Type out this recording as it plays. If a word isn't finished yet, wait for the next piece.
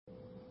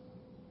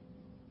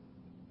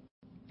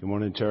Good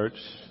morning, church.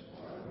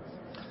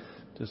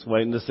 Just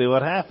waiting to see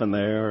what happened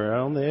there. We're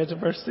on the edge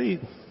of our seat.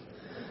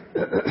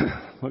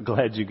 We're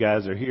glad you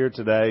guys are here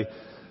today.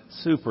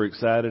 Super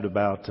excited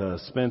about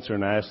Spencer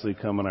and Ashley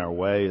coming our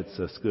way.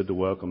 It's good to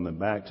welcome them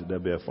back to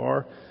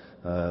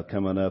WFR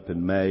coming up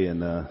in May,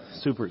 and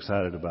super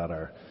excited about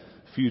our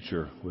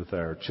future with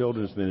our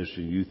children's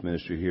ministry and youth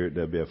ministry here at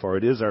WFR.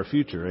 It is our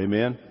future,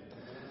 amen?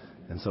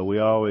 And so we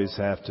always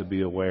have to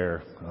be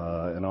aware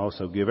and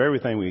also give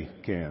everything we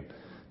can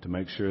to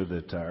make sure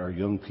that our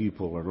young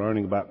people are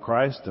learning about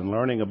Christ and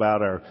learning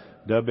about our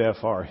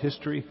WFR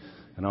history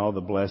and all the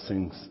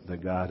blessings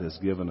that God has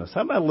given us.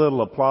 How about a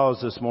little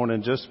applause this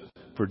morning just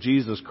for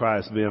Jesus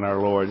Christ being our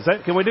Lord?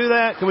 Can we do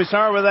that? Can we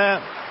start with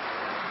that?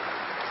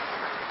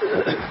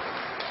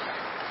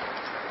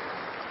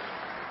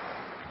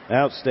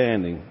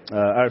 Outstanding.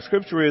 Our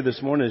scripture reader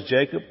this morning is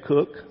Jacob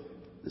Cook.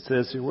 It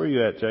says here, where are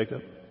you at,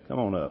 Jacob? Come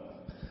on up.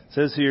 It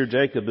says here,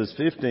 Jacob is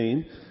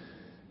 15.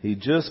 He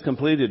just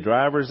completed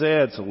driver's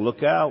ed, so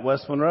look out,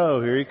 West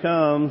Monroe, here he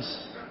comes.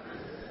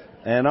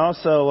 And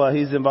also,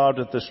 he's involved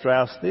at the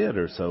Strauss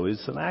Theater, so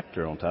he's an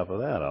actor on top of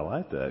that. I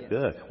like that.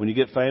 Good. When you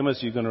get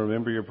famous, you going to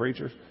remember your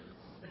preachers?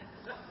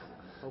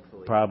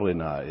 Hopefully. Probably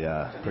not.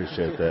 Yeah,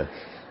 appreciate that.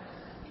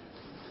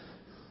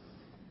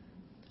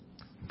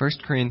 1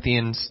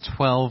 Corinthians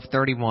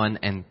 12:31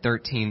 and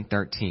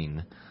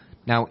 13:13.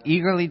 Now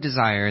eagerly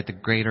desire the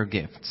greater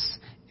gifts,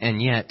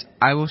 and yet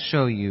I will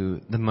show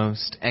you the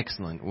most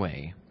excellent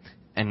way.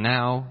 And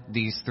now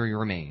these three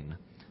remain: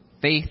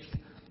 faith,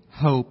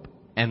 hope,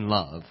 and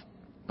love.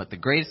 But the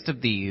greatest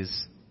of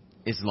these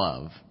is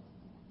love.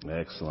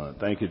 Excellent.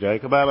 Thank you,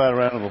 Jacob. How about a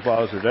round of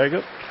applause for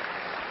Jacob?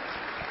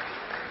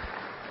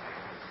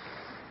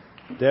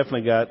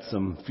 Definitely got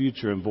some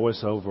future and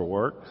voiceover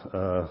work.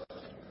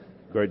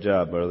 Great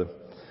job, brother.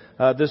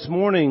 This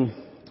morning,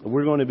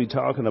 we're going to be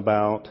talking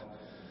about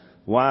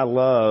why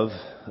love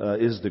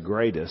is the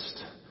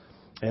greatest.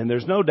 And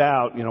there's no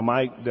doubt,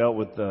 Mike dealt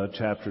with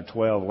chapter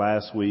 12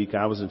 last week.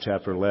 I was in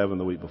chapter 11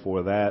 the week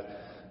before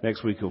that.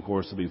 Next week, of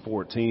course, will be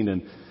 14.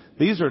 And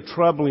these are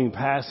troubling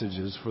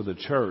passages for the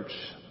church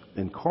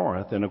in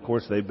Corinth. And, of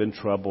course, they've been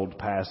troubled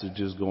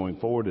passages going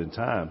forward in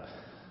time.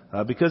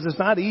 Because it's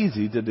not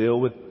easy to deal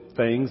with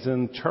things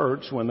in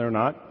church when they're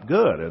not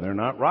good and they're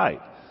not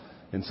right.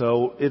 And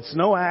so it's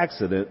no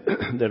accident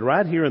that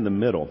right here in the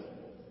middle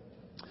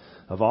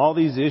of all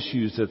these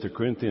issues that the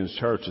Corinthians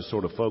church is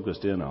sort of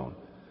focused in on,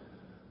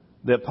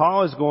 that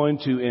Paul is going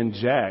to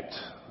inject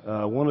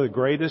one of the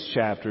greatest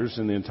chapters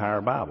in the entire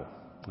Bible,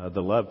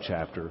 the love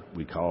chapter,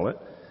 we call it.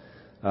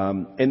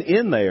 And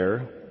in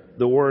there,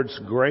 the words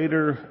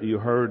greater, you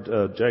heard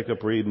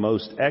Jacob read,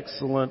 most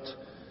excellent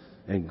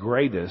and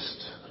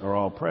greatest are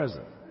all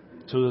present.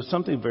 So there's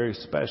something very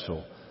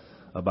special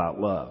about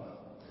love.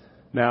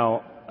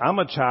 Now, I'm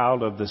a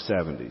child of the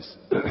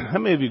 70s. How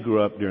many of you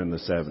grew up during the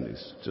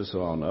 70s? Just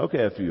so I'll know.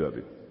 Okay, a few of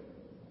you.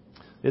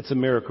 It's a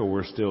miracle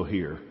we're still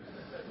here.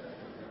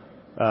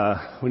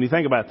 When you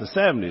think about the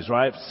 70s,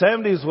 right?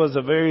 70s was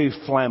a very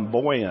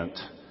flamboyant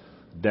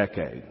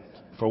decade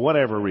for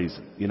whatever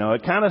reason.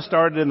 It kind of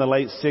started in the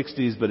late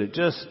 60s, but it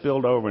just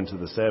spilled over into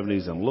the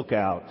 70s, and look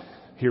out,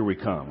 here we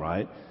come,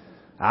 right?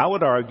 I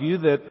would argue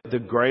that the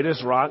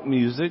greatest rock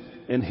music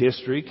in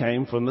history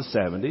came from the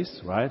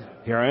 70s, right?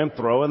 Here I am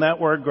throwing that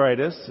word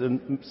greatest,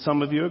 and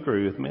some of you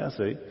agree with me, I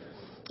see.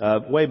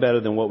 Way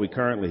better than what we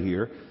currently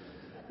hear.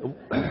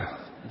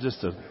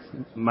 Just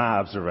my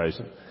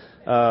observation.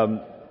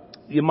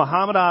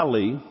 Muhammad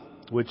Ali,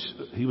 which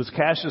he was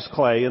Cassius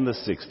Clay in the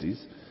 60s,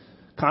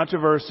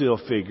 controversial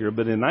figure,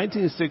 but in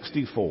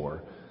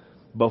 1964,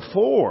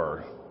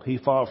 before he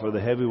fought for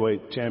the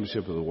heavyweight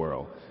championship of the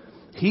world,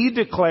 he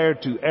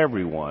declared to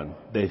everyone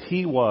that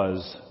he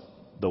was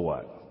the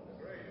what?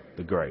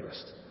 The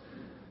greatest.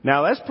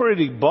 Now that's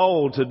pretty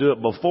bold to do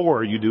it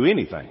before you do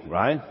anything,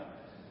 right?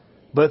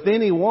 But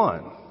then he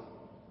won.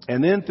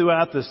 And then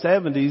throughout the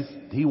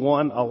 70s, he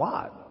won a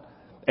lot.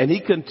 And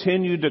he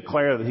continued to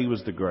declare that he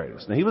was the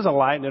greatest. Now, he was a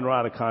lightning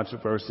rod of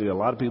controversy. A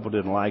lot of people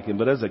didn't like him.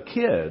 But as a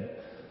kid,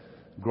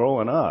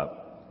 growing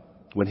up,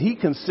 when he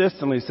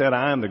consistently said,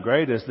 I am the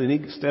greatest, then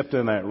he stepped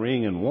in that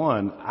ring and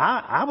won.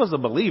 I was a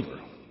believer.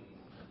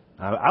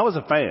 I was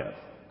a fan.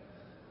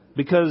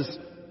 Because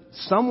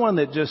someone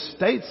that just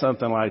states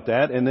something like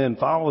that and then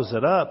follows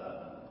it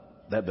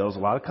up, that builds a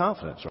lot of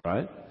confidence,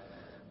 right?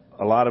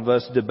 A lot of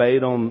us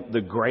debate on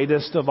the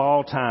greatest of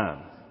all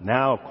time.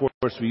 Now, of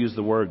course, we use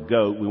the word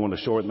GOAT. We want to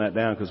shorten that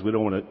down because we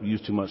don't want to use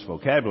too much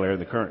vocabulary in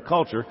the current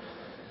culture.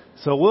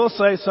 So we'll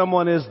say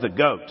someone is the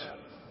GOAT.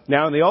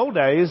 Now, in the old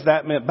days,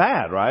 that meant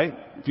bad, right?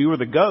 If you were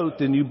the GOAT,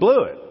 then you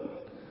blew it.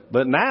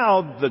 But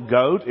now the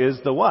GOAT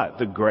is the what?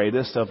 The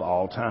greatest of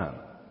all time.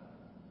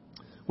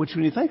 Which,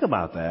 when you think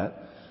about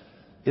that,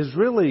 is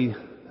really,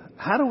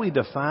 how do we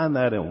define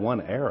that in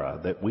one era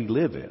that we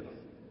live in?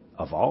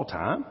 Of all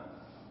time?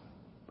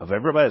 Of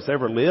everybody that's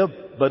ever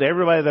lived, but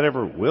everybody that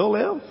ever will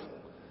live?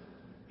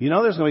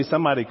 There's going to be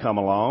somebody come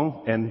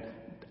along and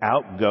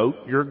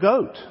out-goat your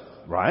goat,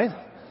 right?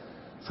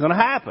 It's going to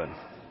happen.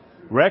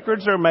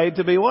 Records are made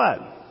to be what?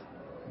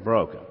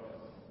 Broken.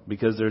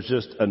 because there's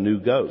just a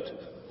new goat.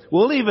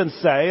 We'll even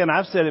say, and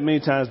I've said it many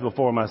times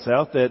before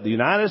myself, that the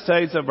United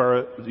States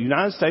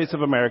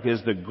of America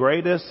is the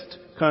greatest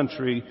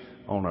country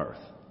on earth.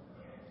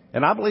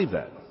 And I believe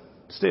that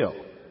still.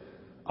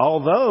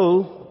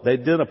 Although they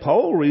did a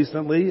poll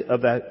recently of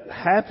the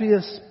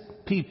happiest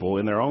people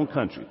in their own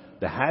country,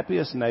 the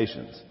happiest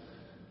nations.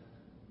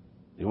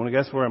 You want to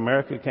guess where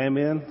America came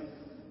in?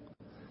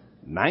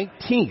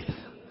 19th.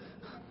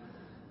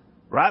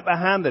 Right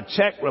behind the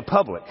Czech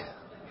Republic.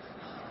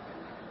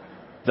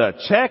 The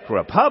Czech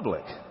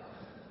Republic.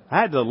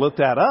 I had to look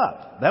that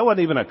up. That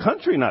wasn't even a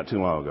country not too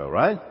long ago,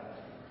 right?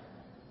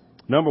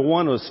 Number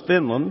 1 was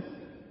Finland.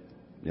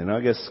 I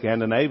guess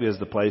Scandinavia is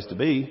the place to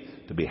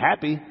be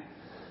happy.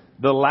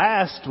 The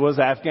last was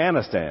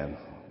Afghanistan.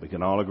 We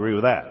can all agree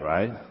with that,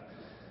 right?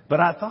 But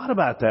I thought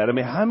about that. I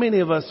mean, how many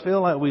of us feel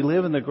like we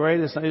live in the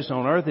greatest nation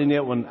on earth, and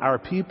yet when our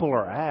people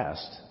are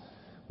asked,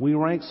 we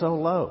rank so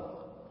low?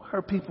 Why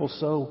are people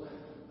so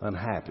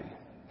unhappy?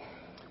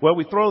 Well,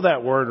 we throw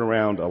that word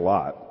around a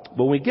lot.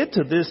 But when we get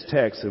to this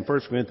text in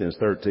 1 Corinthians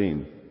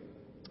 13,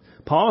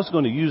 Paul's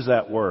going to use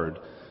that word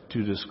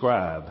to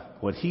describe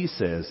what he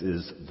says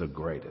is the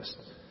greatest.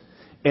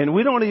 And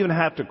we don't even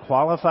have to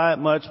qualify it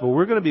much, but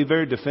we're going to be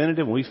very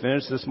definitive when we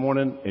finish this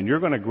morning, and you're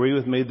going to agree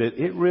with me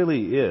that it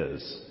really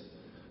is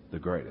the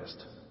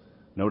greatest.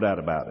 No doubt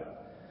about it.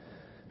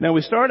 Now,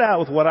 we start out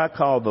with what I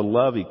call the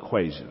love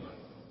equation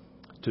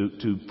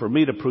for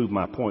me to prove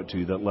my point to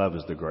you that love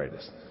is the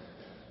greatest.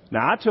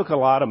 Now, I took a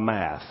lot of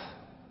math,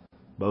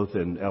 both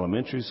in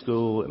elementary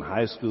school, in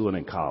high school, and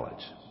in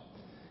college.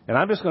 And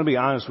I'm just going to be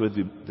honest with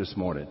you this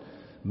morning.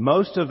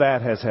 Most of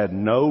that has had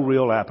no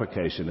real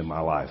application in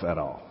my life at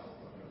all.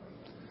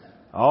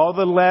 All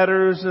the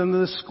letters and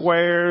the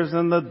squares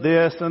and the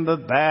this and the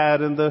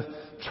that and the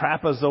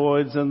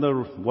trapezoids and the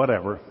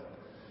whatever,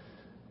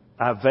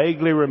 I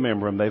vaguely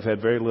remember them. They've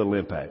had very little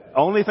impact.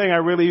 Only thing I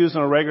really use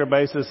on a regular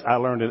basis, I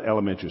learned in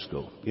elementary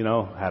school.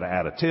 How to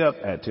add a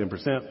tip, add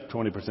 10%,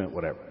 20%,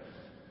 whatever.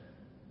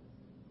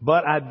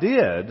 But I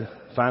did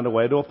find a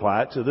way to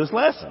apply it to this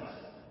lesson.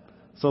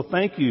 So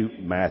thank you,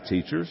 math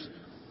teachers,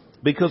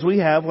 because we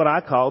have what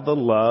I call the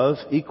love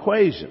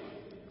equation.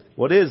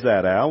 What is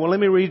that, Al? Well,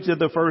 let me read you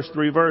the first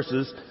 3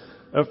 verses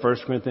of 1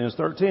 Corinthians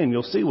 13.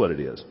 You'll see what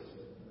it is.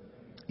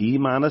 E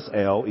minus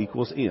L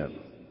equals N.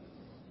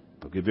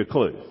 I'll give you a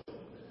clue.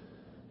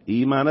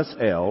 E minus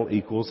L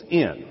equals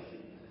N.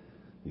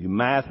 You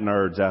math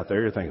nerds out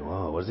there, you're thinking,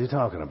 whoa, what is he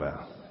talking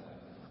about?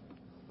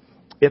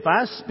 If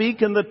I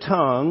speak in the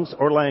tongues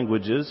or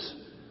languages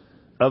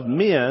of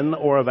men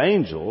or of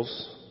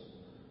angels,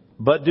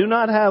 but do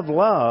not have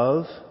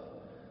love,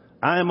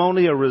 I am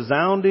only a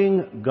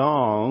resounding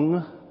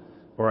gong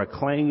or a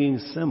clanging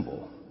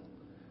cymbal.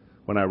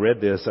 When I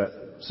read this,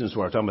 since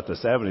we're talking about the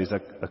 70s,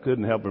 I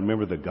couldn't help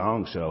remember the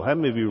Gong Show. How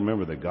many of you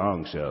remember the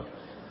Gong Show?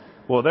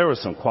 Well, there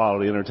was some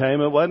quality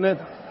entertainment, wasn't it?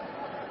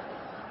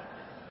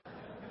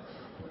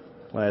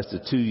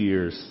 Lasted 2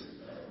 years.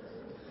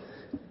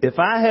 If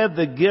I have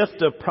the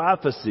gift of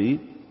prophecy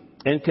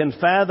and can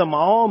fathom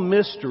all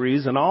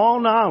mysteries and all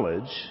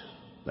knowledge,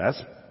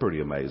 that's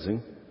pretty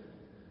amazing.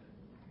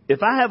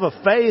 If I have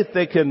a faith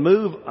that can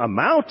move a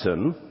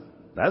mountain,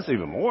 that's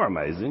even more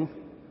amazing.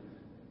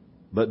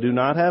 But do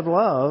not have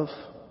love,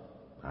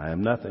 I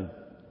am nothing.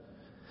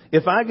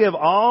 If I give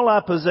all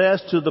I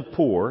possess to the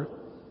poor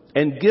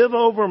and give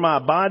over my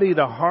body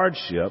to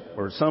hardship,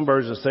 or some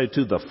versions say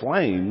to the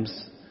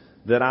flames,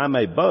 that I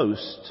may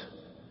boast,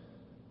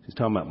 he's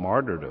talking about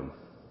martyrdom,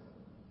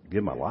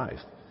 give my life,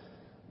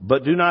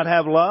 but do not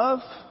have love,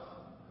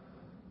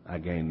 I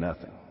gain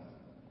nothing.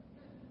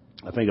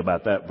 I think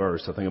about that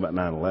verse. I think about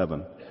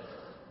 9/11.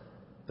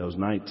 Those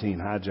 19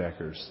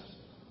 hijackers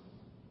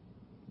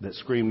that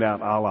screamed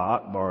out Allah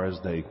Akbar as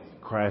they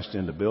crashed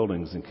into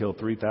buildings and killed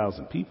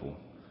 3,000 people.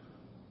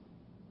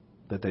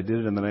 That they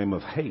did it in the name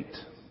of hate.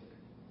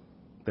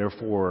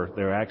 Therefore,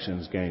 their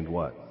actions gained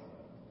what?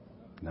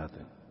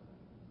 Nothing.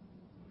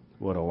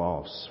 What a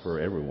loss for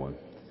everyone.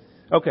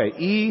 Okay,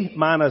 E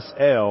minus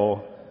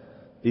L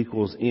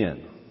equals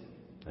N.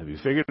 Have you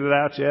figured it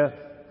out yet?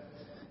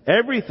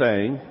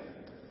 Everything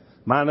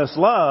minus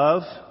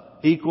love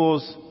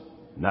equals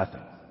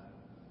nothing.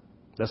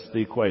 That's the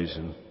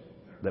equation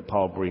that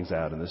Paul brings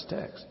out in this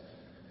text.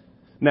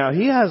 Now,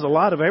 he has a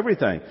lot of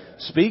everything.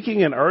 Speaking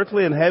in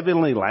earthly and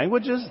heavenly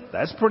languages,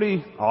 that's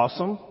pretty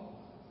awesome.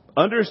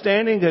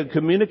 Understanding and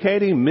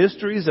communicating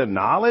mysteries and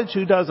knowledge,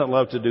 who doesn't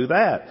love to do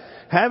that?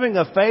 Having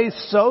a faith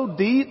so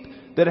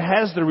deep that it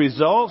has the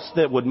results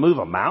that would move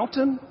a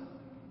mountain.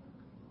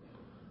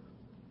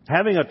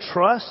 Having a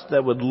trust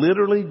that would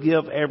literally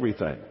give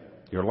everything.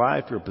 Your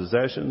life, your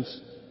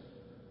possessions,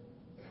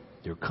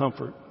 your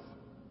comfort.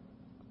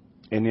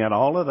 And yet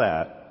all of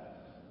that,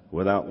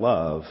 without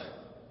love,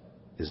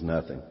 is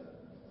nothing.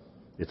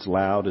 It's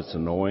loud, it's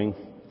annoying,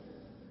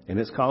 and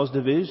it's caused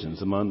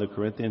divisions among the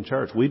Corinthian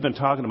church. We've been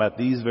talking about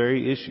these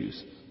very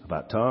issues,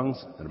 about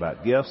tongues and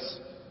about gifts.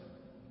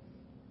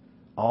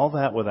 All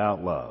that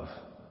without love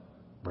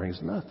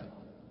brings nothing.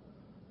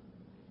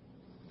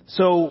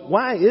 So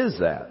why is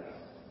that?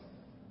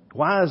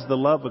 Why is the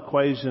love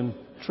equation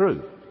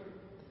true?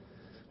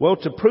 Well,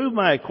 to prove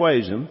my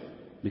equation,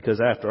 because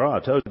after all, I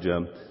told you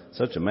I'm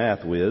such a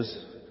math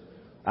whiz,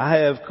 I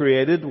have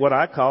created what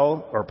I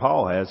call, or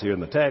Paul has here in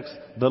the text,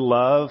 the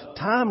love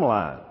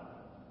timeline.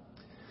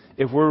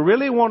 If we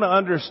really want to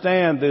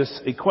understand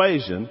this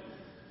equation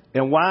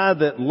and why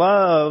that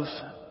love,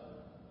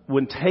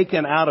 when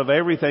taken out of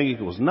everything,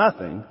 equals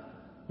nothing,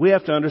 we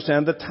have to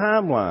understand the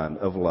timeline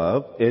of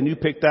love. And you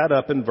pick that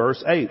up in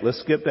verse 8. Let's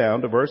skip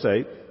down to verse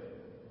 8.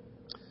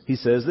 He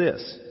says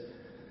this,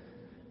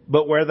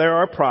 but where there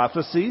are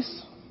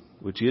prophecies,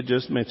 which he had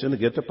just mentioned, to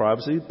get to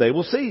prophecy, they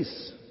will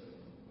cease.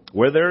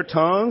 Where there are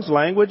tongues,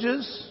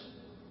 languages,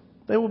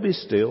 they will be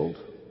stilled.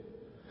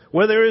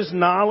 Where there is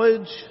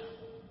knowledge,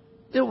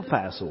 it will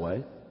pass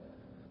away.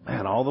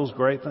 Man, all those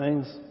great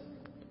things,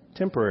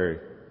 temporary.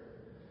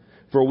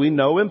 For we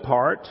know in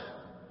part,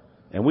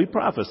 and we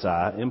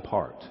prophesy in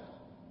part.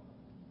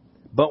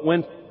 But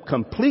when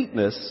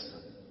completeness,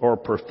 or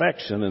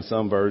perfection in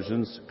some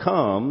versions,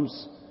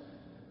 comes,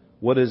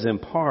 what is in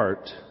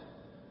part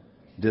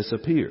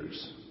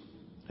disappears.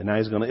 And now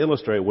he's going to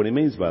illustrate what he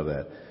means by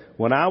that.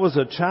 When I was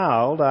a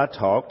child, I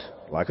talked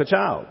like a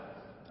child.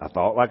 I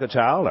thought like a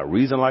child. I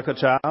reasoned like a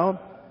child.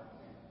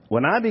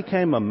 When I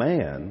became a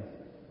man,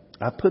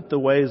 I put the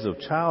ways of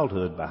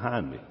childhood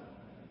behind me.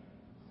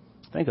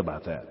 Think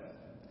about that.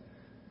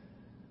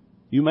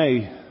 You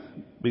may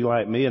be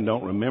like me and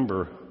don't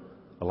remember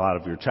a lot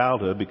of your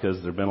childhood because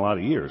there have been a lot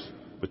of years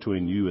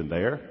between you and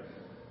there.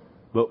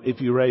 But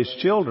if you raise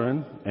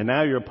children and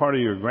now you're a part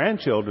of your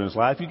grandchildren's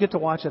life, you get to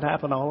watch it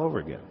happen all over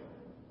again.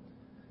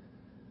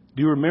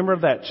 Do you remember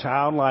that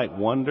childlike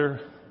wonder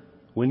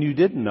when you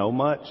didn't know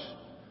much,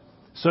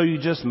 so you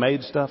just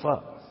made stuff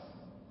up,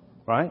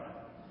 right?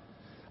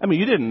 I mean,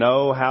 you didn't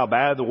know how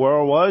bad the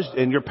world was,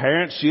 and your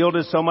parents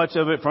shielded so much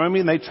of it from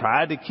you, and they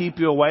tried to keep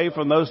you away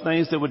from those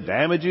things that would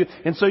damage you.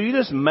 And so you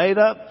just made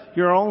up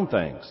your own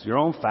things, your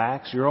own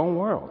facts, your own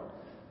world.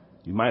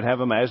 You might have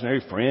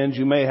imaginary friends.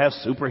 You may have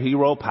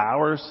superhero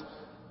powers.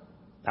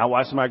 I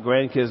watch my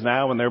grandkids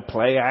now when they're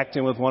play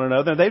acting with one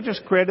another. They've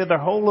just created their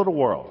whole little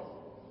world.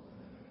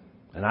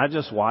 And I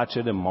just watch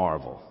it and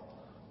marvel,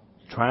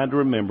 trying to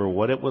remember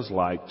what it was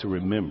like to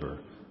remember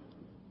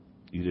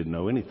you didn't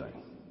know anything,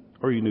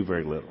 or you knew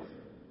very little.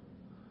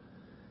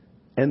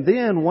 And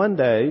then one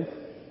day,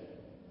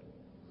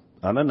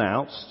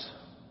 unannounced,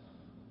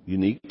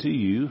 unique to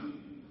you,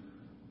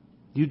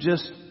 you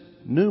just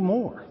knew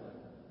more.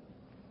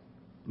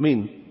 I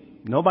mean,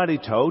 nobody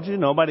told you,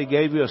 nobody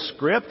gave you a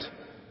script.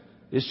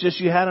 It's just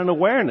you had an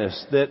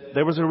awareness that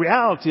there was a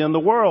reality in the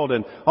world,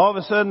 and all of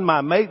a sudden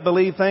my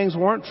make-believe things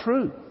weren't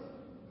true.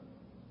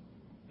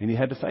 And you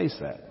had to face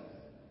that.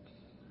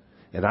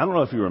 And I don't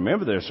know if you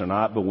remember this or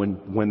not, but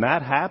when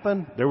that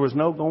happened, there was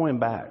no going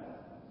back.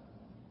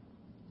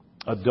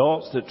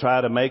 Adults that try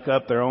to make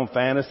up their own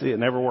fantasy, it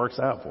never works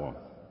out for them.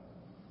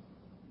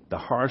 The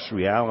harsh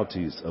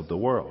realities of the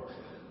world.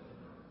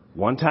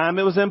 One time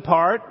it was in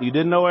part, you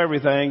didn't know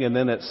everything, and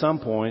then at some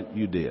point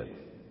you did.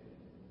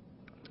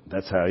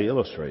 That's how he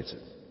illustrates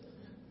it.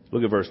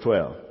 Look at verse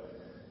 12.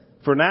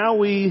 For now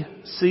we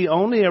see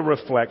only a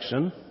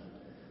reflection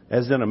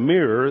as in a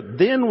mirror.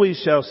 Then we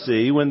shall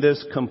see, when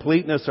this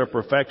completeness or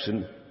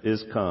perfection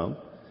is come,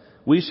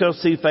 we shall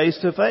see face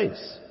to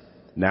face.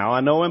 Now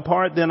I know in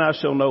part, then I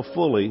shall know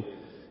fully,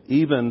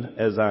 even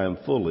as I am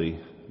fully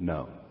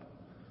known.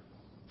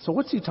 So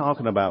what's he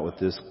talking about with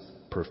this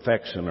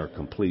perfection or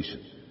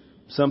completion?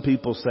 Some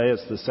people say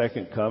it's the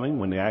second coming.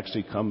 When he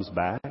actually comes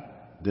back,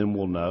 then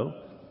we'll know.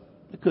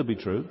 It could be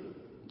true.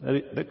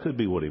 That could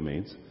be what he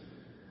means.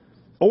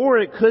 Or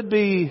it could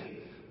be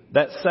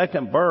that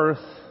second birth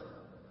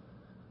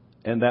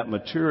and that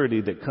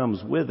maturity that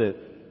comes with it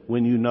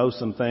when you know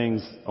some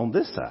things on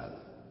this side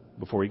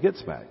before he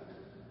gets back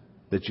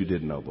that you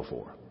didn't know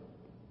before.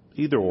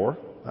 Either or.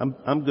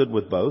 I'm good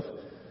with both.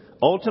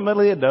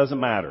 Ultimately, it doesn't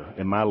matter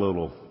in my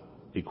little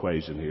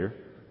equation here.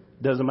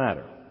 It doesn't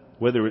matter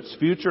whether it's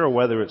future or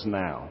whether it's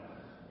now.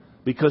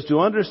 Because to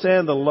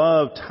understand the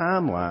love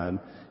timeline,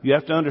 you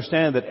have to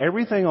understand that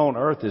everything on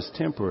earth is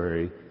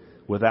temporary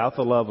without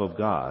the love of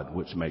God,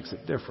 which makes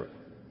it different.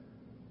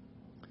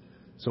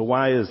 So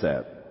why is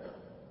that?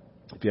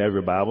 If you have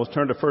your Bibles,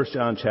 turn to 1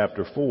 John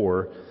chapter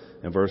 4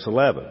 and verse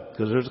 11.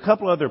 Because there's a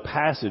couple other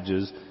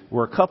passages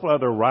where a couple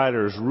other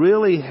writers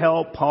really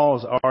help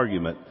Paul's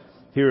argument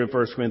here in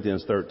 1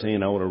 Corinthians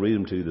 13. I want to read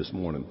them to you this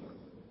morning.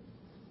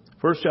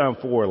 1 John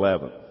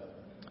 4:11.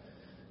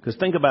 Because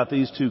think about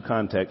these two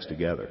contexts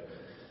together.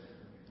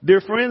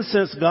 Dear friends,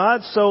 since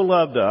God so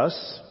loved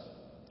us,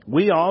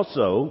 we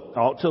also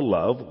ought to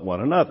love one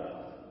another.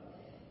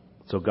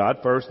 So God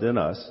first, then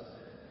us.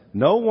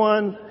 No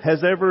one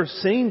has ever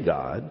seen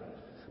God,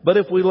 but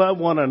if we love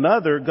one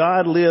another,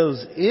 God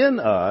lives in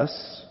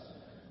us,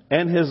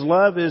 and His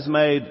love is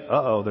made,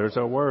 there's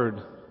our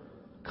word,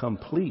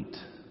 complete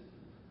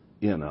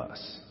in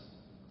us.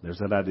 There's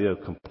that idea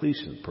of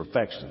completion,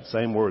 perfection,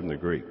 same word in the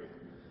Greek.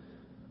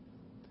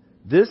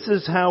 This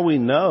is how we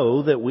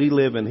know that we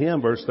live in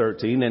Him, verse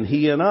 13, and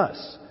He in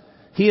us.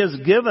 He has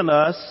given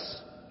us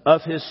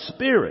of His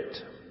Spirit.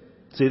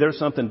 See, there's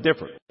something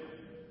different.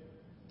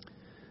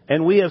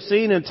 And we have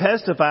seen and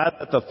testified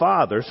that the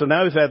Father, so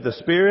now we've had the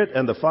Spirit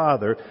and the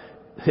Father,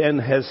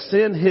 and has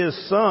sent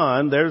His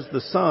Son, there's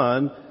the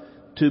Son,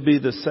 to be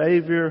the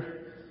Savior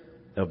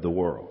of the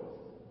world.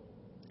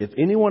 If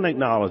anyone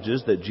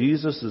acknowledges that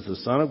Jesus is the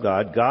Son of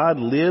God, God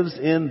lives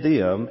in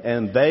them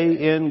and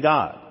they in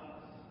God.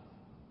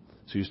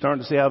 So you're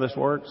starting to see how this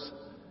works?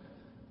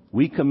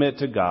 We commit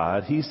to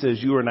God. He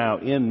says, you are now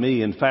in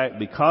me. In fact,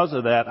 because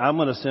of that, I'm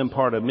going to send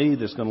part of me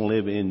that's going to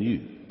live in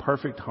you.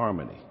 Perfect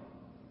harmony.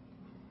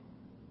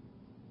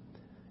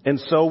 And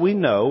so we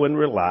know and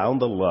rely on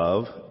the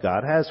love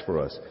God has for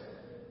us.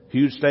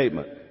 Huge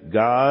statement.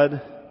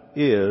 God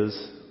is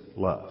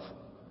love.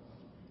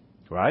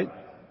 Right?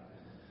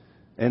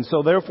 And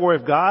so therefore,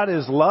 if God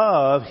is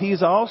love,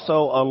 He's also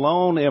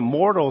alone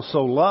immortal,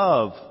 so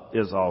love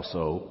is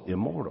also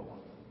immortal.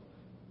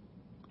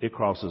 It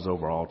crosses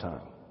over all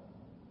time.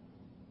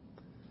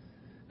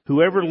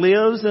 Whoever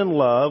lives in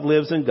love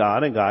lives in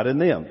God and God in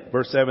them.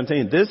 Verse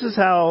 17. This is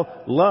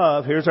how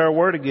love, here's our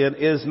word again,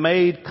 is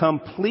made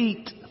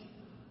complete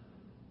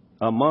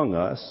among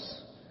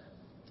us,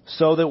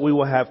 so that we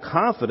will have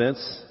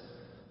confidence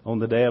on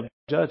the day of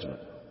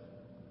judgment.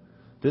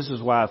 This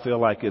is why I feel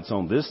like it's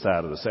on this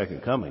side of the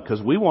second coming,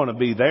 because we want to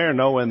be there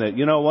knowing that,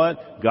 you know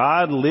what?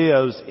 God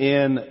lives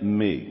in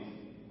me.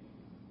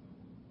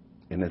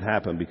 And it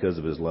happened because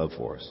of His love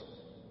for us.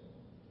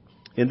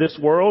 In this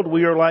world,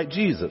 we are like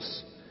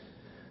Jesus.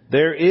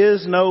 There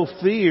is no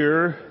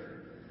fear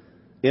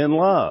in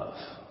love.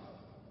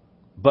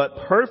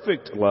 But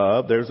perfect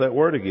love, there's that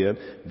word again,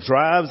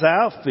 drives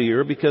out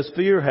fear, because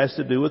fear has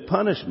to do with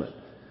punishment.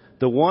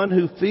 The one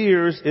who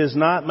fears is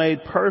not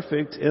made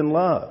perfect in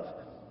love.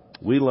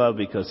 We love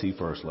because He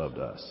first loved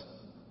us.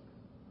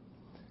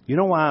 You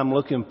know why I'm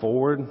looking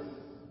forward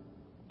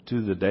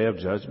to the day of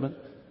judgment?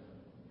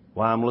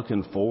 Why I'm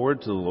looking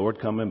forward to the Lord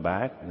coming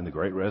back in the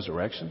great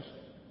resurrection?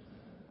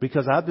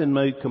 Because I've been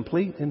made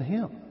complete in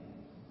Him.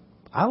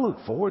 I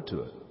look forward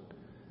to it.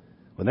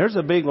 When there's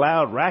a big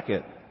loud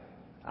racket,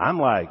 I'm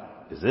like,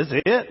 is this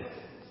it?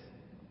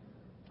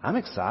 I'm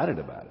excited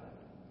about it.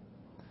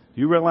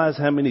 Do you realize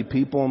how many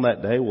people on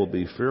that day will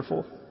be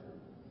fearful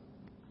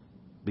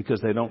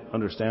because they don't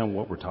understand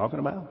what we're talking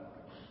about?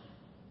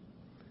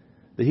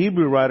 The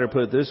Hebrew writer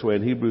put it this way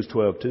in Hebrews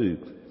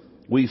 12:2.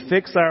 We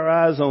fix our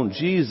eyes on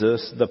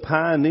Jesus, the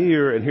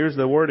pioneer, and here's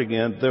the word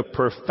again, the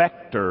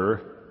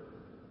perfecter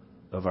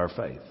of our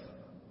faith.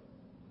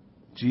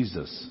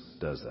 Jesus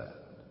does that.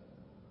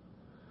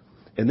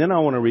 And then I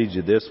want to read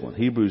you this one,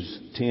 Hebrews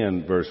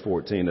 10, verse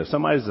 14. If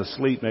somebody's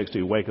asleep next to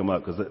you, wake them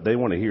up, because they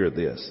want to hear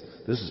this.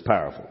 This is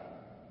powerful.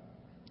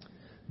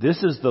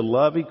 This is the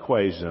love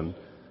equation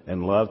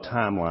and love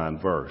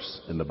timeline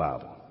verse in the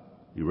Bible.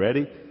 You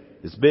ready?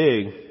 It's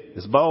big.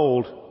 It's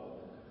bold.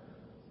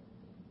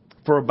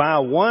 For by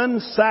one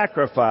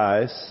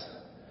sacrifice,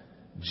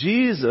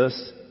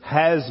 Jesus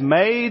has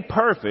made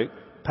perfect,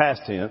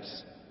 past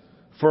tense,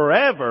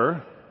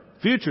 forever,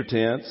 future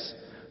tense,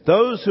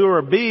 those who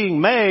are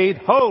being made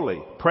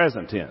holy,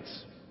 present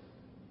tense.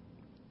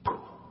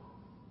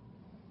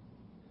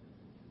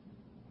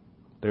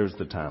 There's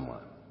the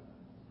timeline.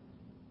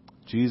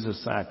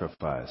 Jesus'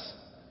 sacrifice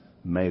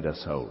made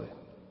us holy.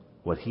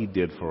 What He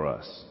did for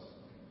us.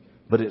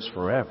 But it's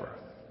forever.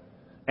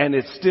 And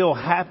it's still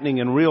happening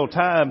in real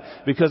time,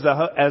 because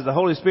as the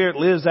Holy Spirit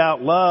lives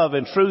out love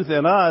and truth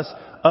in us,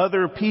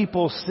 other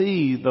people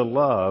see the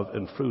love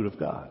and fruit of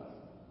God.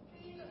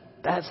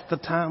 That's the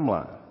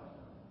timeline.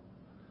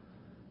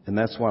 And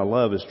that's why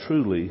love is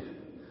truly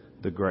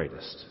the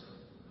greatest.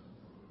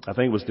 I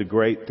think it was the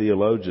great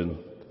theologian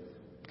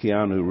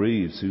Keanu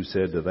Reeves who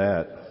said to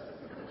that,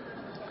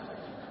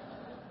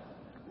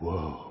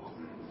 whoa.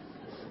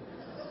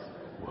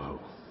 Whoa.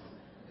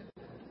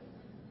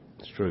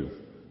 It's true.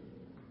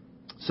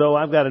 So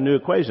I've got a new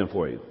equation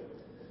for you.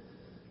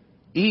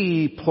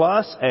 E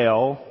plus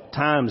L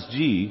times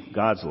G,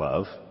 God's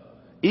love,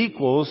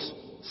 equals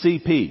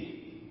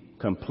CP,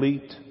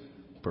 complete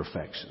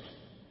perfection.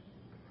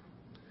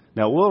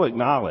 Now we'll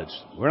acknowledge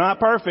we're not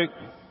perfect.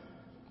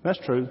 That's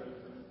true.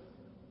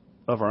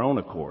 Of our own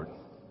accord.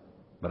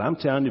 But I'm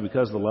telling you,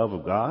 because of the love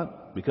of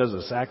God, because of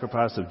the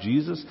sacrifice of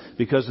Jesus,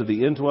 because of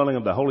the indwelling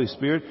of the Holy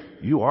Spirit,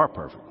 you are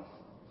perfect.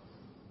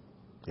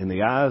 In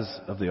the eyes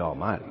of the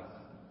Almighty,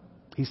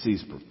 He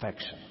sees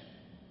perfection.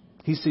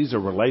 He sees a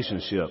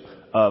relationship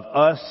of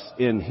us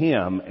in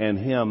Him and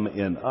Him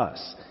in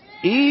us.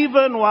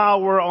 Even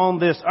while we're on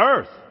this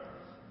earth.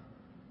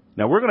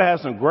 Now we're going to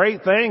have some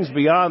great things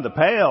beyond the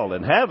pale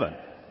in heaven.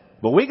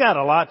 But we got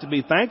a lot to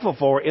be thankful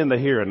for in the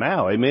here and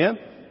now. Amen?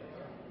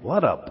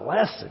 What a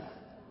blessing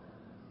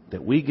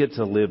that we get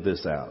to live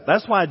this out.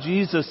 That's why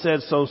Jesus said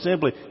so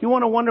simply, you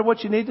want to wonder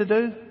what you need to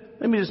do?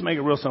 Let me just make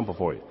it real simple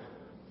for you.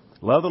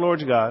 Love the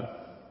Lord your God.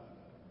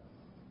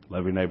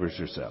 Love your neighbors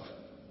yourself.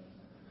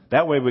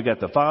 That way we got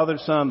the Father,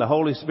 Son, the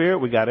Holy Spirit.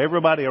 We got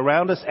everybody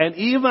around us and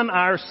even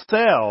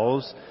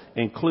ourselves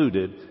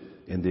included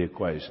in the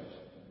equation.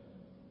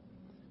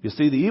 You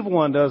see, the evil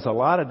one does a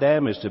lot of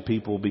damage to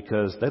people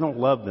because they don't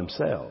love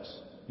themselves.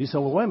 You say,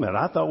 well, wait a minute,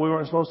 I thought we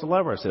weren't supposed to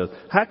love ourselves.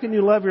 How can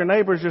you love your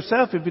neighbors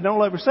yourself if you don't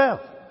love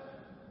yourself?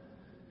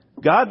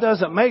 God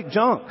doesn't make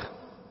junk.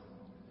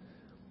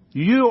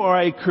 You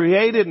are a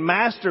created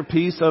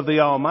masterpiece of the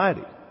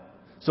Almighty.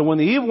 So when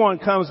the evil one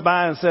comes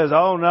by and says,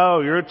 oh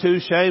no, you're too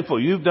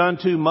shameful, you've done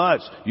too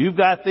much, you've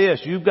got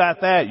this, you've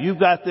got that, you've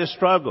got this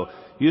struggle,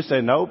 you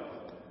say, nope,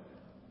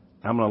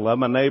 I'm going to love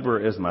my neighbor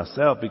as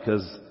myself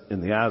because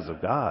in the eyes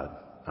of God,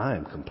 I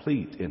am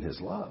complete in His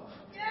love.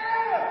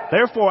 Yeah!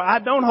 Therefore, I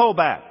don't hold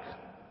back.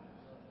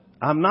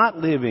 I'm not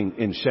living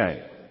in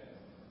shame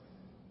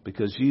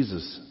because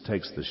Jesus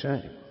takes the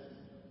shame.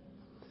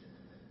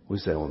 We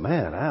say, well,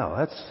 man,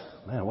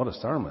 what a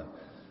sermon.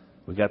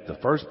 We got the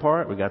first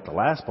part, we got the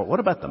last part. What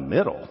about the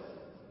middle?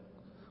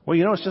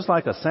 Well, it's just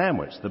like a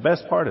sandwich. The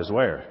best part is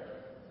where?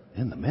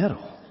 In the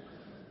middle.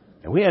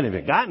 And we hadn't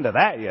even gotten to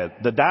that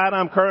yet. The diet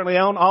I'm currently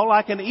on, all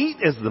I can eat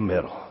is the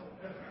middle.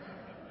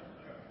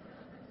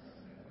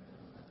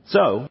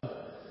 So,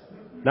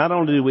 not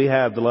only do we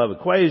have the love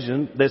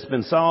equation that's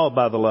been solved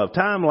by the love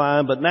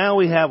timeline, but now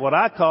we have what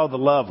I call the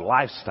love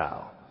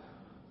lifestyle.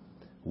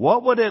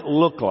 What would it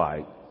look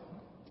like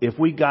if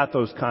we got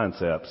those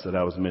concepts that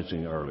I was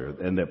mentioning earlier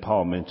and that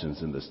Paul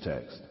mentions in this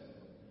text?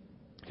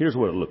 Here's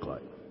what it looked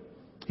like.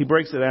 He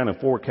breaks it down in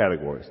 4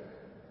 categories.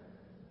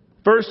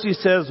 First, he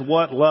says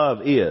what love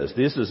is.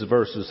 This is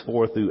verses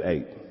 4 through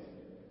 8.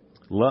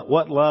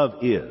 What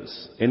love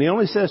is. And he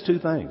only says 2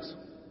 things.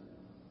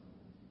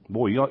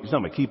 Boy, you're not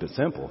going to keep it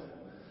simple.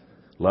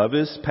 Love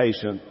is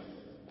patient.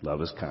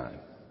 Love is kind.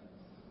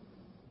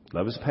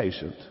 Love is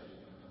patient.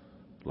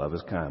 Love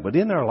is kind. But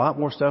isn't there a lot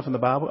more stuff in the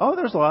Bible? Oh,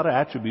 there's a lot of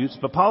attributes.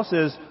 But Paul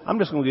says, I'm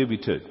just going to give you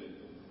 2.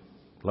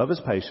 Love is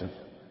patient.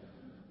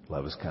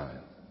 Love is kind.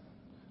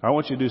 I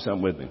want you to do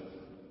something with me.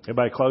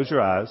 Everybody close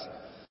your eyes.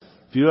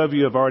 A few of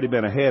you have already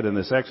been ahead in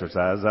this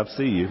exercise. I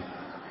see you.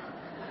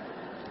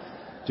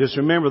 Just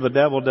remember the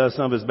devil does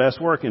some of his best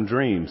work in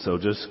dreams. So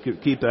just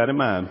keep that in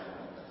mind.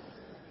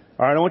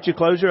 All right, I want you to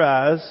close your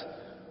eyes.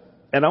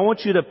 And I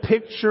want you to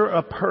picture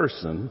a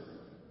person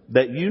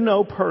that you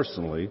know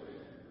personally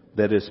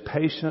that is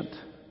patient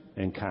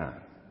and kind.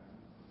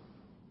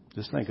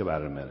 Just think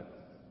about it a minute.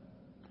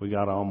 We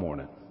got all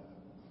morning.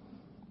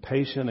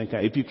 Patient and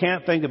kind. If you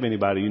can't think of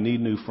anybody, you need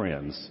new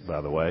friends,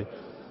 by the way.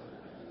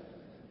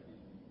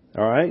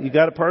 All right, you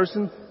got a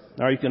person?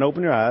 All right, you can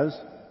open your eyes.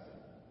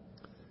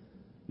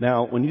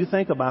 Now, when you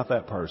think about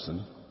that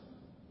person,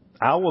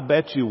 I will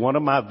bet you one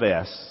of my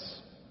vests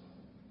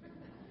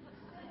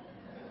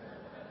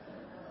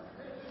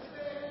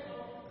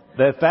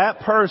that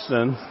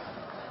person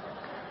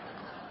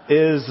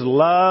is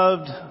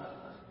loved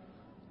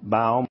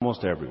by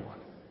almost everyone.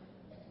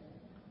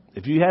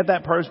 If you had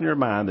that person in your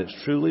mind that's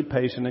truly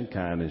patient and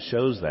kind and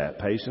shows that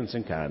patience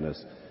and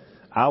kindness,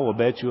 I will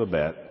bet you a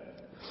bet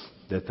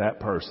that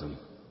person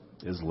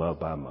is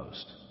loved by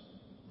most.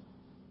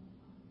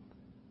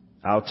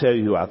 I'll tell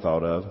you who I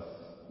thought of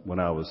when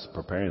I was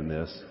preparing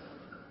this,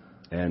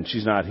 and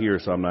she's not here,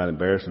 so I'm not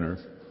embarrassing her.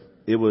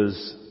 It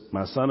was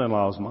my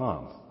son-in-law's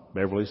mom,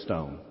 Beverly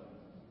Stone.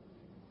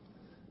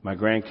 My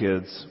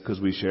grandkids, because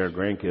we share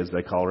grandkids,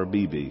 they call her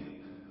BB.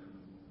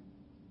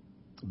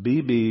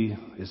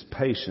 BB is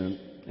patient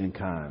and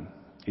kind.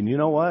 And you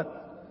know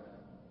what?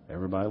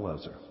 Everybody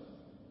loves her.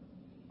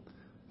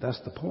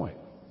 That's the point.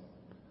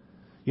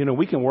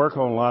 We can work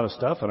on a lot of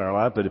stuff in our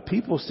life, but if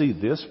people see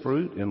this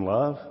fruit in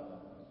love,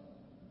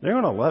 they're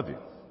going to love you.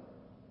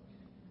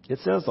 It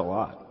says a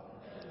lot.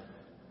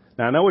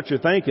 Now, I know what you're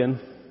thinking,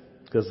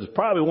 because there's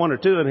probably 1 or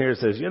 2 in here that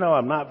says,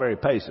 I'm not very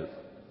patient.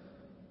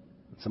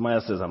 Somebody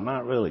else says, I'm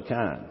not really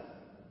kind.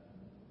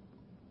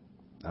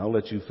 I'll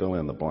let you fill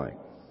in the blank.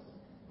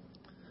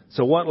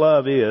 So what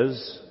love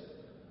is,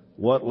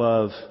 what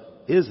love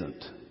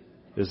isn't,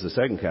 is the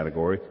second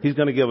category. He's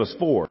going to give us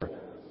 4.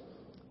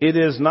 It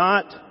is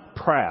not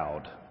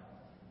proud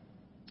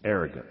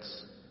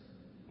arrogance.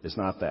 It's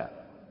not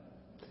that.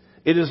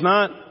 It is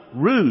not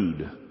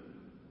rude,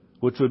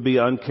 which would be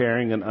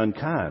uncaring and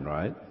unkind,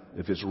 right?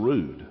 If it's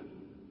rude.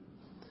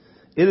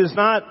 It is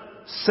not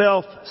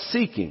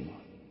self-seeking,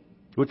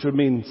 which would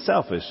mean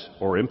selfish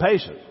or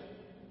impatient.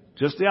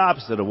 Just the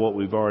opposite of what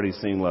we've already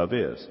seen love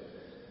is.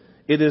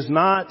 It is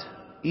not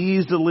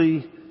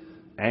easily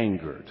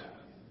angered.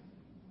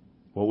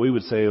 What we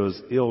would say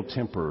was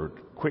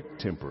ill-tempered,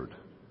 quick-tempered.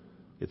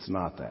 It's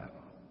not that.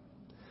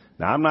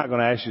 Now, I'm not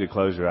going to ask you to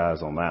close your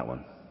eyes on that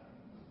one.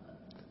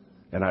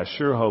 And I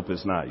sure hope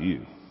it's not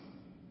you.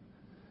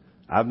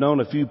 I've known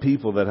a few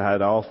people that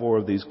had all 4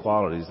 of these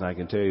qualities, and I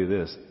can tell you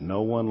this,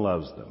 no one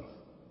loves them.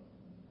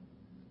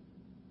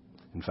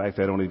 In fact,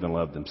 they don't even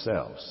love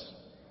themselves.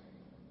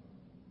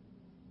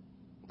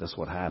 That's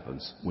what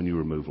happens when you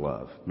remove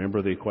love.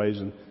 Remember the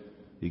equation?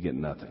 You get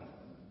nothing.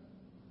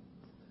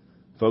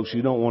 Folks,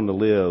 you don't want to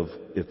live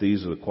if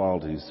these are the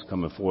qualities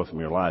coming forth from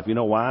your life. You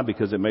know why?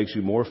 Because it makes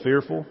you more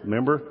fearful.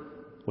 Remember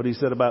what he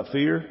said about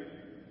fear?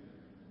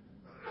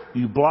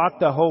 You block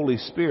the Holy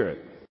Spirit.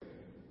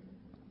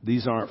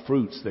 These aren't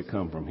fruits that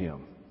come from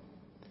Him.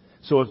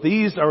 So if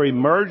these are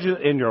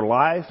emergent in your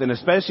life, and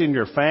especially in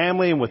your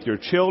family and with your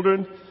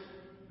children,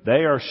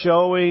 they are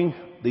showing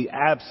the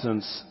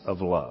absence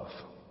of love.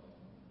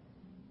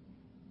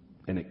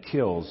 And it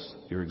kills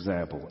your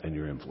example and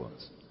your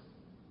influence.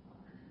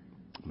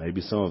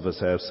 Maybe some of us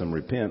have some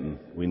repenting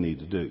we need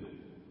to do.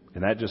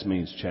 And that just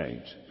means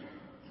change.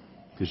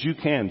 Because you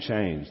can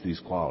change these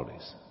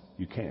qualities.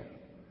 You can.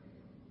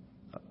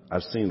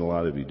 I've seen a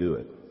lot of you do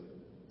it.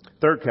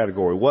 Third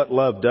category, what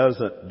love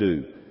doesn't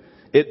do.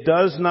 It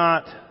does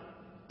not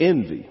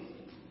envy.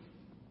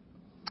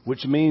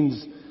 Which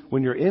means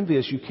when you're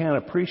envious, you can't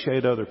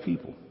appreciate other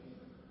people.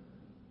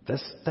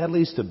 That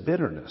leads to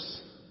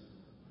bitterness.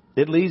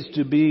 It leads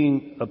to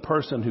being a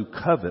person who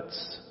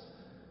covets.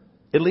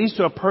 It leads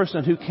to a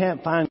person who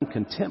can't find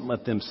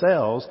contentment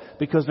themselves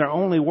because they're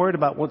only worried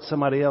about what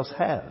somebody else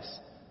has,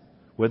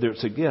 whether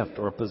it's a gift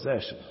or a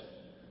possession.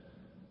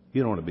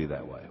 You don't want to be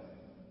that way.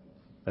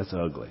 That's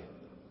ugly.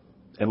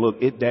 And look,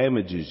 it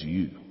damages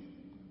you.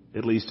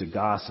 It leads to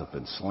gossip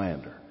and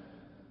slander.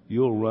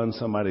 You'll run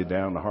somebody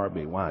down the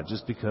heartbeat. Why?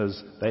 Just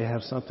because they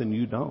have something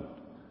you don't.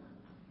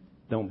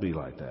 Don't be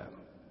like that.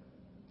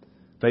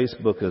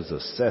 Facebook is a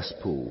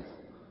cesspool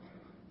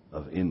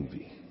of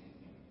envy.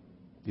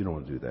 You don't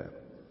want to do that.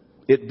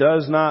 It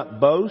does not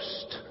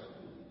boast.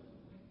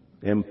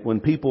 And when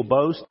people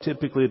boast,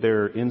 typically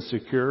they're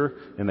insecure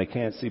and they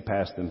can't see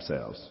past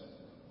themselves.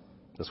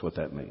 That's what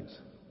that means.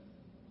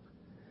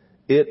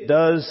 It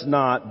does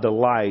not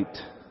delight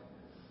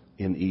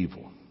in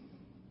evil.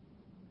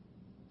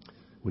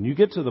 When you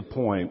get to the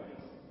point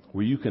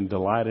where you can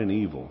delight in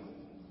evil,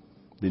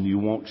 then you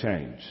won't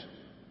change.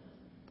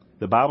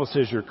 The Bible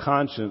says your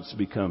conscience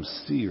becomes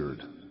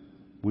seared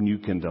when you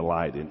can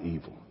delight in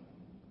evil.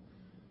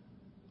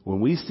 When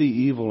we see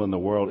evil in the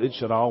world, it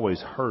should always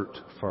hurt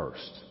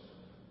first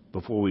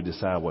before we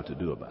decide what to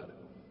do about it.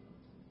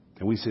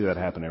 And we see that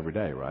happen every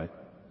day, right?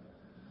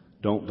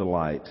 Don't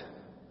delight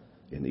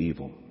in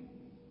evil.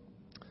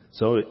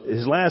 So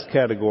his last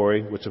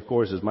category, which of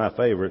course is my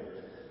favorite,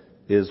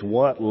 is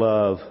what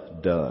love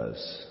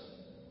does.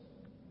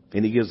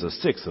 And he gives us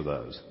 6 of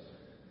those.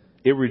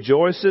 It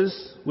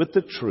rejoices with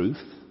the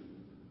truth,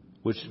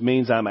 which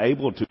means I'm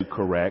able to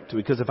correct.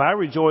 Because if I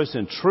rejoice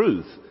in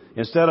truth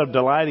instead of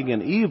delighting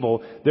in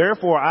evil,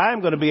 therefore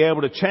I'm going to be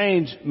able to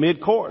change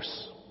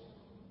mid-course.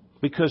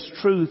 Because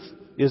truth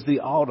is the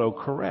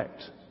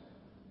auto-correct.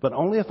 But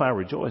only if I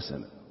rejoice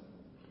in it.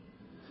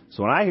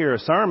 So when I hear a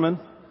sermon,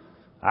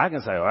 I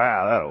can say,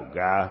 wow, that old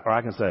guy. Or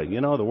I can say,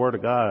 the Word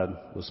of God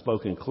was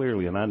spoken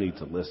clearly and I need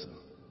to listen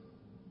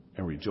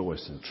and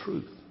rejoice in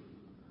truth.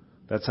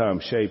 That's how I'm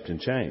shaped and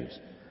changed.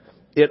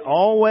 It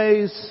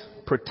always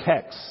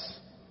protects.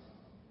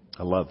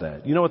 I love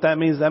that. You know what that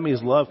means? That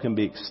means love can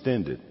be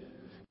extended.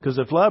 Because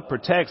if love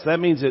protects,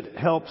 that means it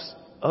helps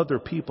other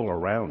people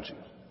around you.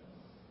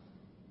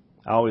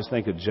 I always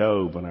think of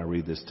Job when I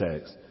read this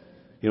text.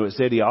 It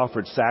said he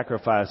offered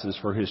sacrifices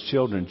for his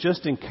children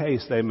just in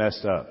case they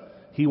messed up.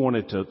 He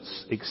wanted to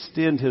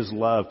extend his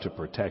love to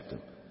protect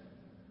them.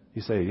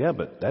 You say, yeah,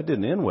 but that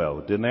didn't end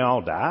well. Didn't they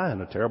all die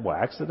in a terrible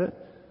accident?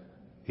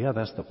 Yeah,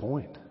 that's the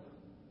point.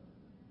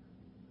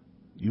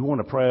 You want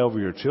to pray over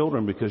your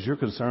children because you're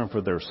concerned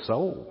for their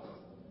soul.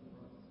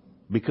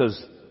 Because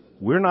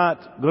we're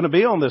not going to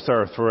be on this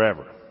earth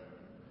forever.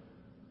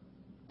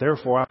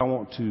 Therefore, I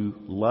want to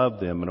love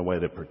them in a way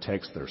that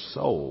protects their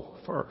soul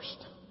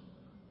first.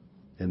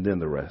 And then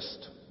the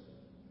rest.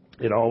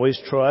 It always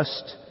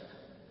trusts.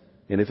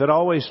 And if it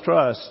always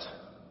trusts,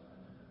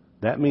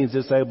 that means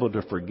it's able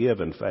to forgive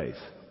in faith.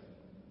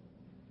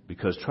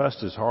 Because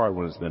trust is hard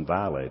when it's been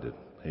violated.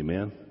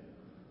 Amen?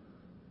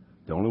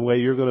 The only way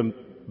you're going to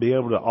be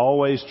able to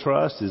always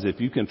trust is if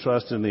you can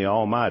trust in the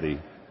Almighty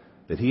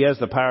that He has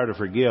the power to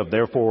forgive,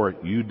 therefore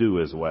you do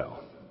as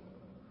well.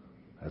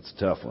 That's a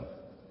tough one.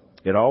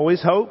 It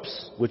always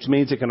hopes, which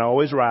means it can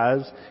always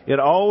rise. It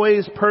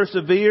always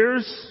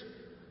perseveres,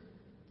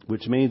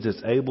 which means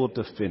it's able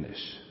to finish.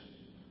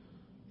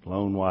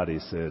 Lone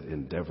Whitey said,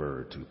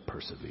 endeavor to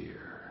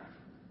persevere.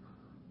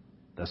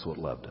 That's what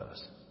love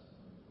does.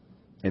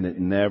 And it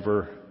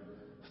never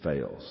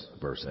fails.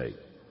 Verse 8.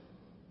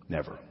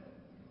 Never.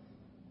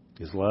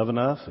 Is love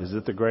enough? Is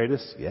it the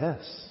greatest?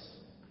 Yes,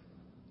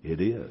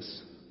 it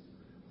is.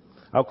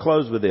 I'll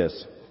close with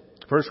this.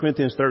 1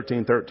 Corinthians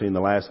 13:13, the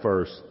last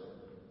verse.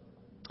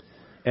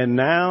 And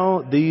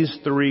now these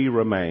 3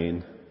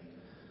 remain: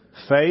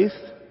 faith,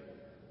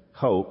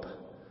 hope,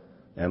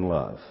 and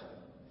love.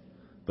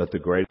 But the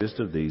greatest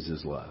of these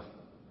is love.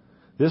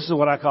 This is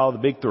what I call the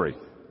big 3.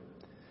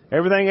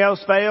 Everything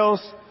else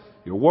fails.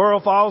 Your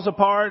world falls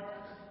apart.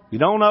 You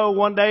don't know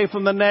one day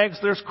from the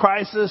next. There's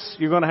crisis.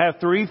 You're going to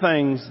have 3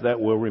 things that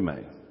will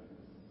remain.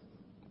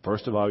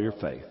 First of all, your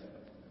faith.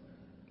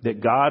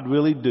 That God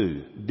really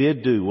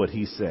did do what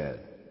He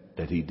said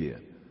that He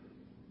did.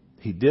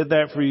 He did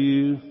that for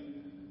you.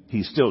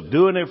 He's still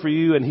doing it for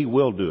you, and He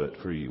will do it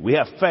for you. We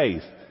have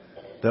faith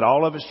that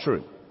all of it's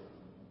true.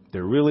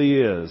 There really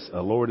is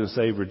a Lord and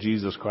Savior,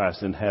 Jesus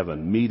Christ, in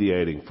heaven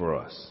mediating for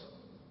us.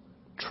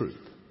 Truth.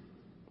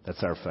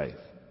 That's our faith.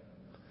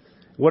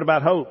 What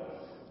about hope?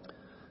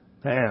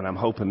 Man, I'm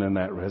hoping in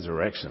that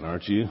resurrection,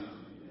 aren't you?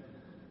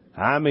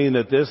 I mean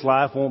that this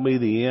life won't be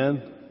the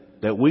end,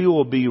 that we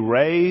will be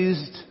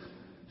raised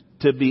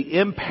to be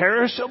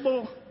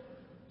imperishable,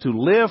 to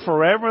live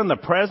forever in the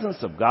presence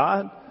of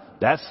God.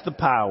 That's the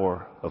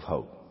power of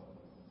hope.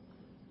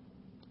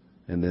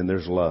 And then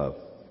there's love.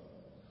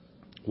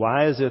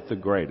 Why is it the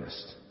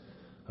greatest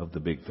of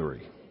the big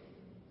three?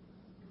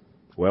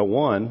 Well,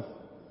 one,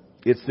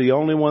 it's the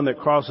only one that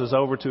crosses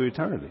over to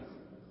eternity.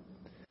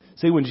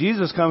 See, when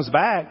Jesus comes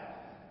back,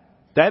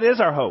 that is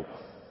our hope.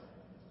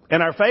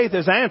 And our faith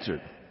is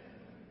answered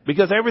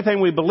because everything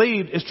we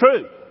believed is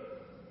true.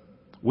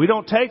 We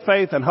don't take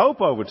faith and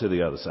hope over to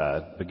the other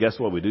side, but guess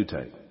what we do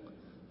take?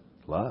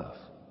 Love.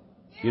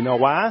 You know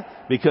why?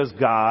 Because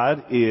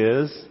God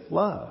is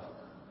love.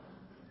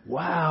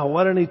 Wow,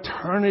 what an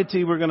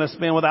eternity we're going to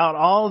spend without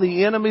all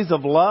the enemies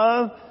of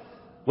love,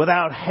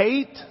 without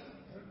hate.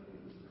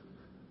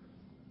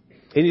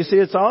 And you see,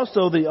 it's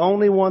also the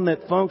only one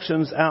that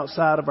functions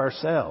outside of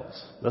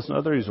ourselves. That's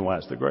another reason why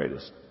it's the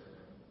greatest.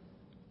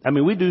 I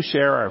mean, we do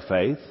share our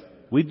faith.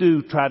 We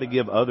do try to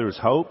give others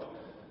hope.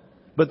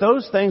 But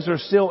those things are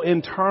still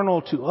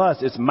internal to us.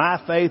 It's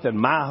my faith and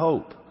my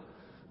hope.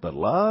 But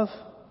love,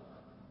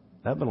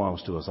 that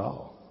belongs to us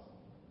all.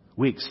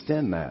 We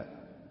extend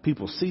that.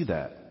 People see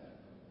that.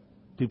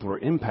 People are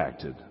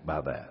impacted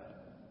by that.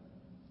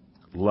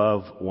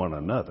 Love one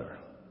another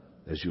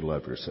as you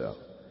love yourself.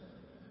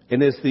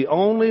 And it's the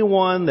only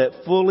one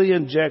that fully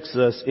injects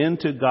us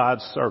into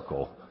God's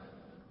circle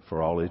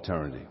for all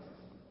eternity.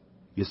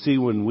 You see,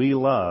 when we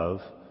love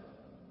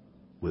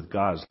with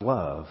God's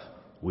love,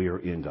 we are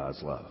in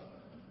God's love.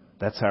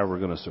 That's how we're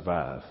going to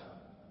survive.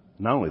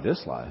 Not only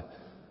this life,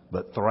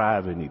 but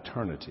thrive in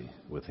eternity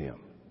with Him.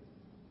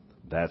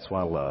 That's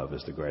why love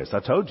is the greatest.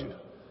 I told you,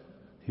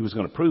 He was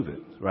going to prove it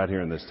right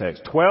here in this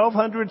text.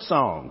 1,200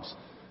 songs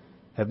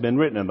have been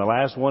written in the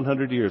last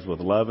 100 years with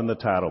love in the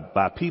title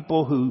by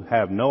people who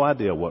have no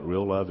idea what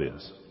real love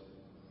is.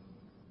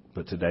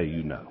 But today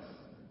you know.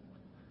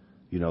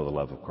 You know the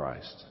love of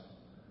Christ.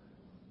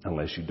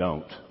 Unless you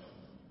don't.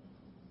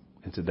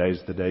 And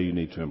today's the day you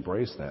need to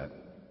embrace that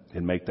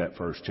and make that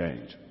first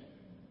change.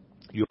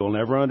 You'll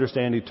never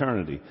understand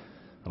eternity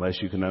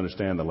unless you can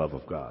understand the love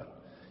of God.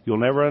 You'll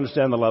never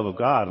understand the love of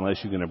God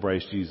unless you can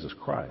embrace Jesus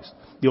Christ.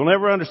 You'll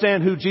never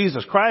understand who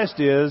Jesus Christ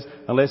is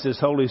unless His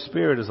Holy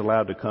Spirit is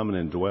allowed to come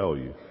and indwell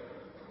you.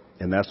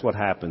 And that's what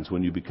happens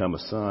when you become a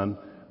son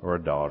or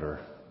a daughter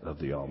of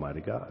the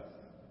Almighty God.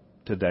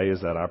 Today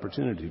is that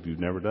opportunity if you've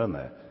never done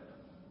that.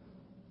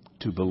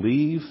 To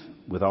believe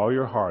with all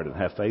your heart and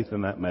have faith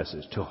in that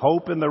message. To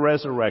hope in the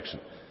resurrection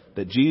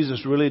that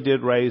Jesus really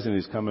did raise and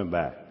He's coming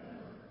back.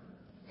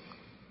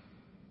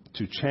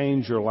 To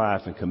change your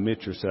life and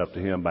commit yourself to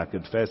Him by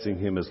confessing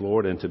Him as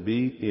Lord and to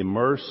be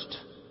immersed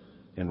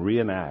and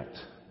reenact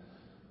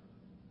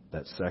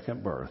that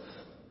second birth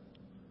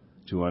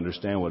to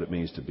understand what it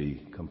means to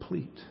be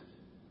complete.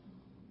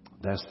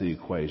 That's the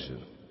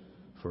equation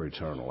for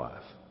eternal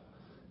life.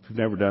 If you've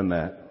never done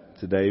that,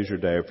 today is your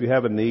day. If you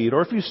have a need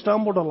or if you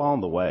stumbled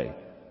along the way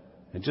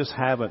and just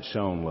haven't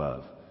shown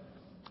love,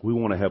 we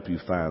want to help you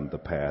find the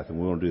path, and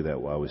we want to do that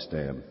while we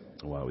stand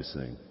and while we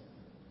sing.